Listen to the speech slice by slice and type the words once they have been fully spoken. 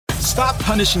Stop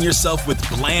punishing yourself with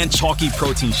bland, chalky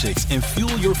protein shakes and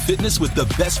fuel your fitness with the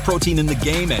best protein in the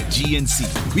game at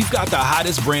GNC. We've got the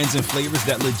hottest brands and flavors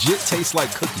that legit taste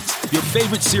like cookies, your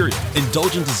favorite cereal,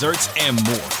 indulgent desserts, and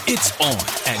more. It's on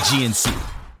at GNC.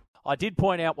 I did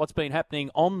point out what's been happening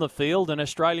on the field, and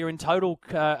Australia in total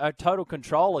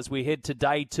control as we head to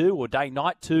day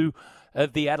night two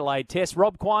of the Adelaide Test.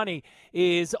 Rob Quiney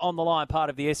is on the line, part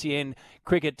of the SEN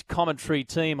cricket commentary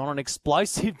team on an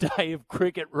explosive day of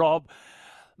cricket. Rob,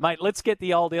 mate, let's get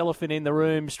the old elephant in the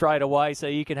room straight away so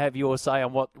you can have your say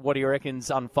on what he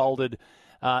reckons unfolded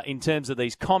in terms of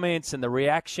these comments and the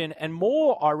reaction. And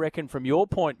more, I reckon, from your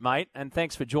point, mate, and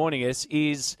thanks for joining us,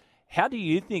 is how do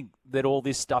you think that all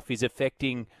this stuff is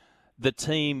affecting the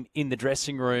team in the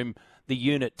dressing room, the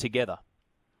unit together?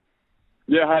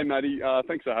 Yeah, hey Matty,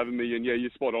 thanks for having me. And yeah, you're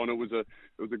spot on. It was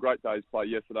a great day's play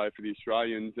yesterday for the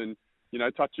Australians. And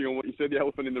touching on what you said, the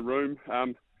elephant in the room.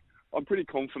 I'm pretty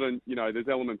confident. There's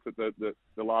elements that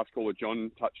the last caller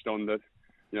John touched on that.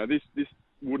 This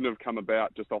wouldn't have come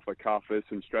about just off the cuff. There's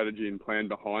some strategy and plan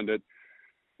behind it.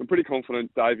 I'm pretty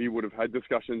confident Davey would have had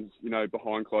discussions,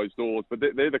 behind closed doors. But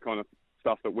they're the kind of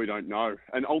stuff that we don't know.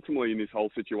 And ultimately, in this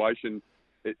whole situation,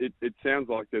 it sounds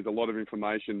like there's a lot of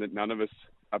information that none of us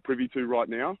are privy to right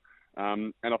now.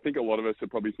 And I think a lot of us are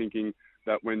probably thinking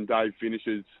that when Dave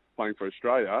finishes playing for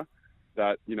Australia,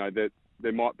 that, that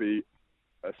there might be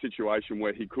a situation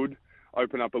where he could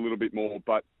open up a little bit more.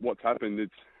 But what's happened,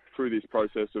 it's through this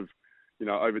process of,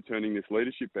 overturning this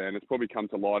leadership ban, it's probably come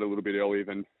to light a little bit earlier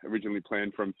than originally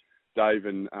planned from Dave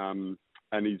and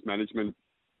his management.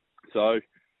 So,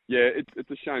 yeah, it's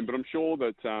a shame. But I'm sure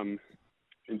that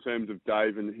in terms of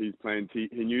Dave and his plans, he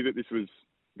knew that this was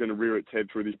going to rear its head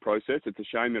through this process. It's a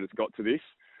shame that it's got to this.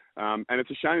 And it's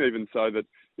a shame even so that,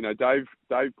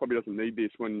 Dave probably doesn't need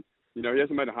this when, he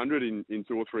hasn't made 100 in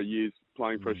 2 or 3 years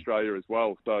playing for Australia as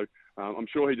well. So I'm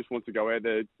sure he just wants to go out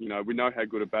there. We know how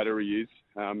good a batter he is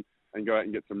and go out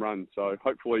and get some runs. So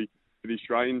hopefully for the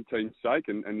Australian team's sake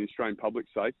and the Australian public's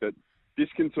sake that this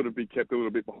can sort of be kept a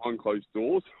little bit behind closed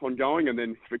doors ongoing. And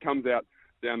then if it comes out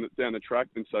down the track,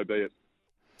 then so be it.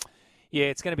 Yeah,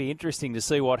 it's going to be interesting to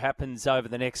see what happens over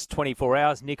the next 24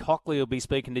 hours. Nick Hockley will be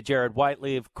speaking to Jared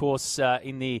Waitley, of course,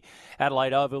 in the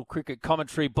Adelaide Oval cricket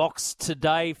commentary box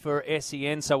today for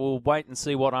SEN, so we'll wait and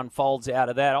see what unfolds out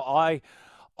of that.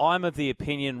 I'm of the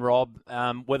opinion, Rob,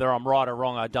 whether I'm right or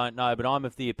wrong, I don't know, but I'm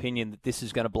of the opinion that this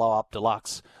is going to blow up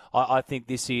deluxe. I think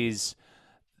this is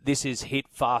hit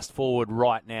fast forward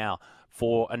right now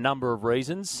for a number of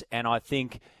reasons, and I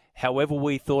think however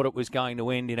we thought it was going to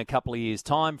end in a couple of years'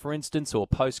 time, for instance, or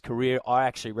post-career, I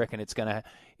actually reckon it's going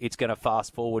to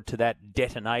fast forward to that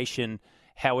detonation,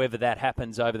 however that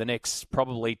happens over the next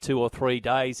probably 2 or 3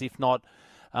 days, if not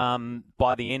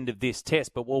by the end of this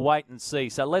test. But we'll wait and see.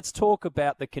 So let's talk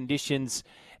about the conditions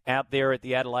out there at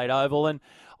the Adelaide Oval. And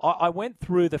I went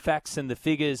through the facts and the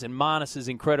figures and Marnus's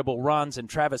incredible runs and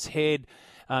Travis Head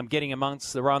getting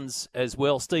amongst the runs as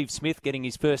well. Steve Smith getting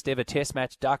his first ever test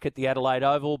match duck at the Adelaide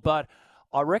Oval. But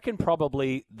I reckon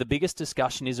probably the biggest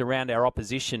discussion is around our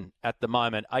opposition at the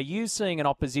moment. Are you seeing an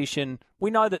opposition?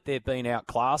 We know that they've been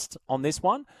outclassed on this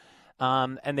one,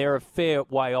 and they're a fair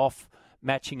way off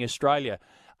matching Australia.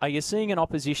 Are you seeing an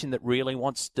opposition that really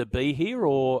wants to be here,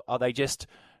 or are they just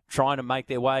trying to make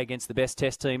their way against the best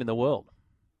test team in the world?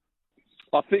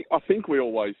 I think we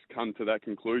always come to that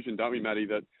conclusion, don't we, Matty,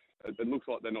 that it looks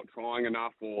like they're not trying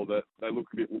enough, or that they look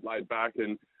a bit laid back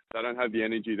and they don't have the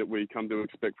energy that we come to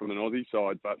expect from an Aussie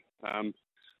side. But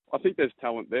I think there's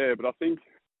talent there, but I think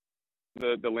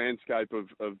the landscape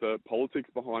of the politics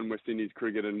behind West Indies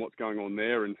cricket and what's going on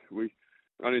there, and we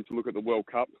only need to look at the World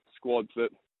Cup squads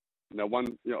that, I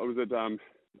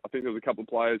think there was a couple of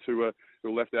players who were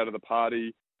left out of the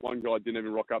party. One guy didn't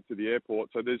even rock up to the airport.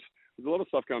 So there's a lot of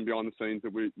stuff going behind the scenes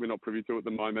that we're not privy to at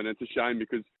the moment. And it's a shame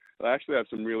because they actually have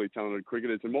some really talented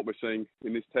cricketers. And what we're seeing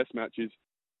in this test match is,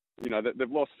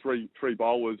 they've lost three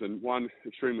bowlers and one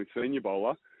extremely senior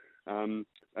bowler. And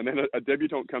then a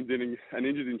debutant comes in and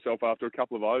injures himself after a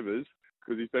couple of overs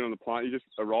because he's been on the plane. He just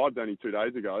arrived only 2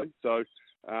 days ago. So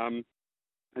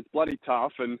it's bloody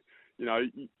tough. And,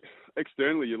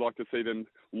 externally, you'd like to see them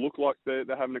look like they're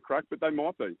having a crack, but they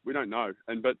might be. We don't know.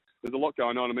 But there's a lot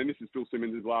going on. I mean, this is Phil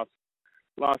Simmons' last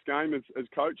game as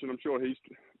coach, and I'm sure he's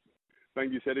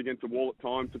banged his head against the wall at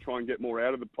times to try and get more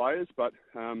out of the players. But,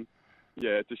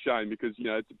 it's a shame because,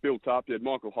 it's built up. You had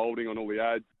Michael Holding on all the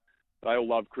ads. They all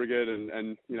love cricket,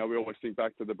 and we always think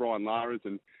back to the Brian Laras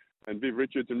and Viv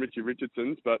Richards and Richie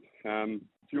Richardsons, but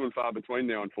few and far between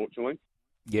now, unfortunately.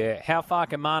 Yeah. How far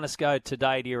can Marnus go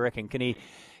today, do you reckon? Can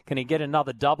Can he get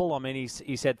another double? I mean,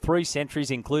 he's had 3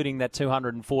 centuries, including that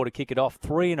 204 to kick it off,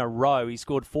 3 in a row. He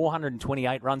scored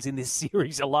 428 runs in this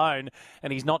series alone,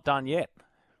 and he's not done yet.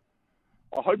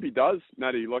 I hope he does,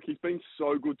 Matty. Like, he's been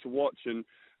so good to watch, and,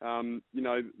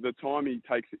 the time he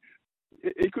takes...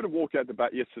 He could have walked out the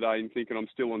bat yesterday and thinking, I'm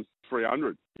still on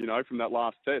 300, from that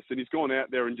last test. And he's gone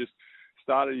out there and just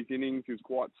started his innings. He was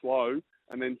quite slow.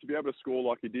 And then to be able to score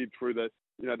like he did through the,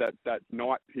 that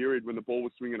night period when the ball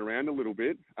was swinging around a little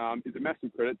bit, is a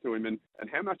massive credit to him and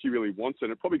how much he really wants it.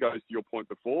 It probably goes to your point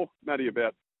before, Matty,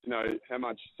 about, how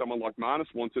much someone like Marnus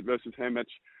wants it versus how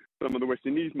much some of the West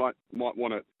Indies might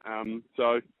want it.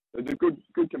 So there's a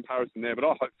good comparison there. But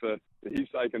I hope for his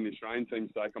sake and the Australian team's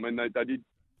sake. I mean, they did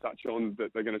touch on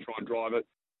that they're going to try and drive it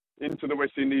into the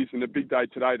West Indies in a big day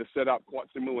today to set up quite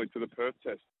similarly to the Perth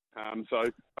test. So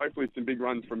hopefully some big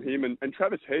runs from him. And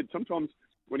Travis Head, sometimes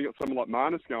when you got someone like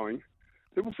Marnus going,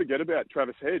 people forget about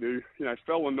Travis Head, who,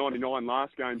 fell on 99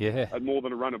 last game, had more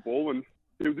than a run of ball, and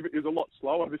he was a lot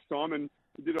slower this time, and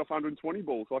he did it off 120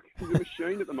 balls. Like, he's a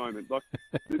machine at the moment. Like,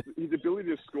 his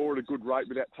ability to score at a good rate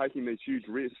without taking these huge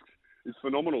risks is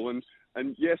phenomenal.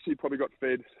 And yes, he probably got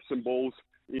fed some balls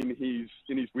in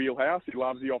his wheelhouse. He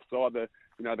loves the offside,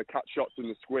 the cut shots and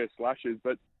the square slashes.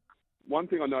 But one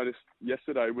thing I noticed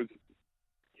yesterday was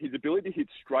his ability to hit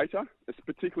straighter,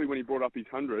 particularly when he brought up his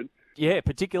 100. Yeah,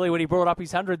 particularly when he brought up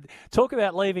his 100. Talk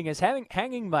about leaving us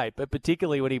hanging, mate, but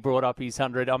particularly when he brought up his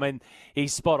 100. I mean,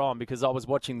 he's spot on because I was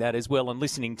watching that as well and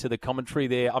listening to the commentary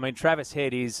there. I mean, Travis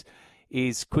Head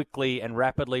is quickly and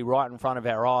rapidly right in front of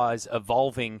our eyes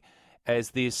evolving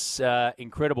as this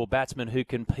incredible batsman who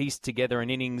can piece together an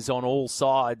innings on all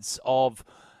sides of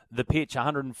the pitch,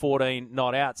 114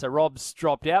 not out. So Rob's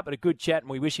dropped out, but a good chat, and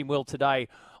we wish him well today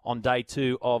on day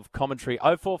 2 of commentary.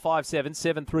 0457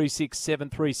 736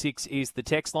 736 is the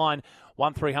text line.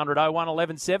 1300 01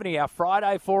 1170, our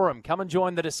Friday forum. Come and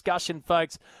join the discussion,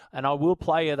 folks. And I will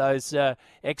play you those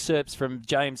excerpts from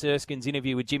James Erskine's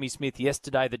interview with Jimmy Smith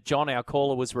yesterday that John, our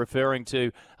caller, was referring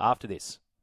to after this.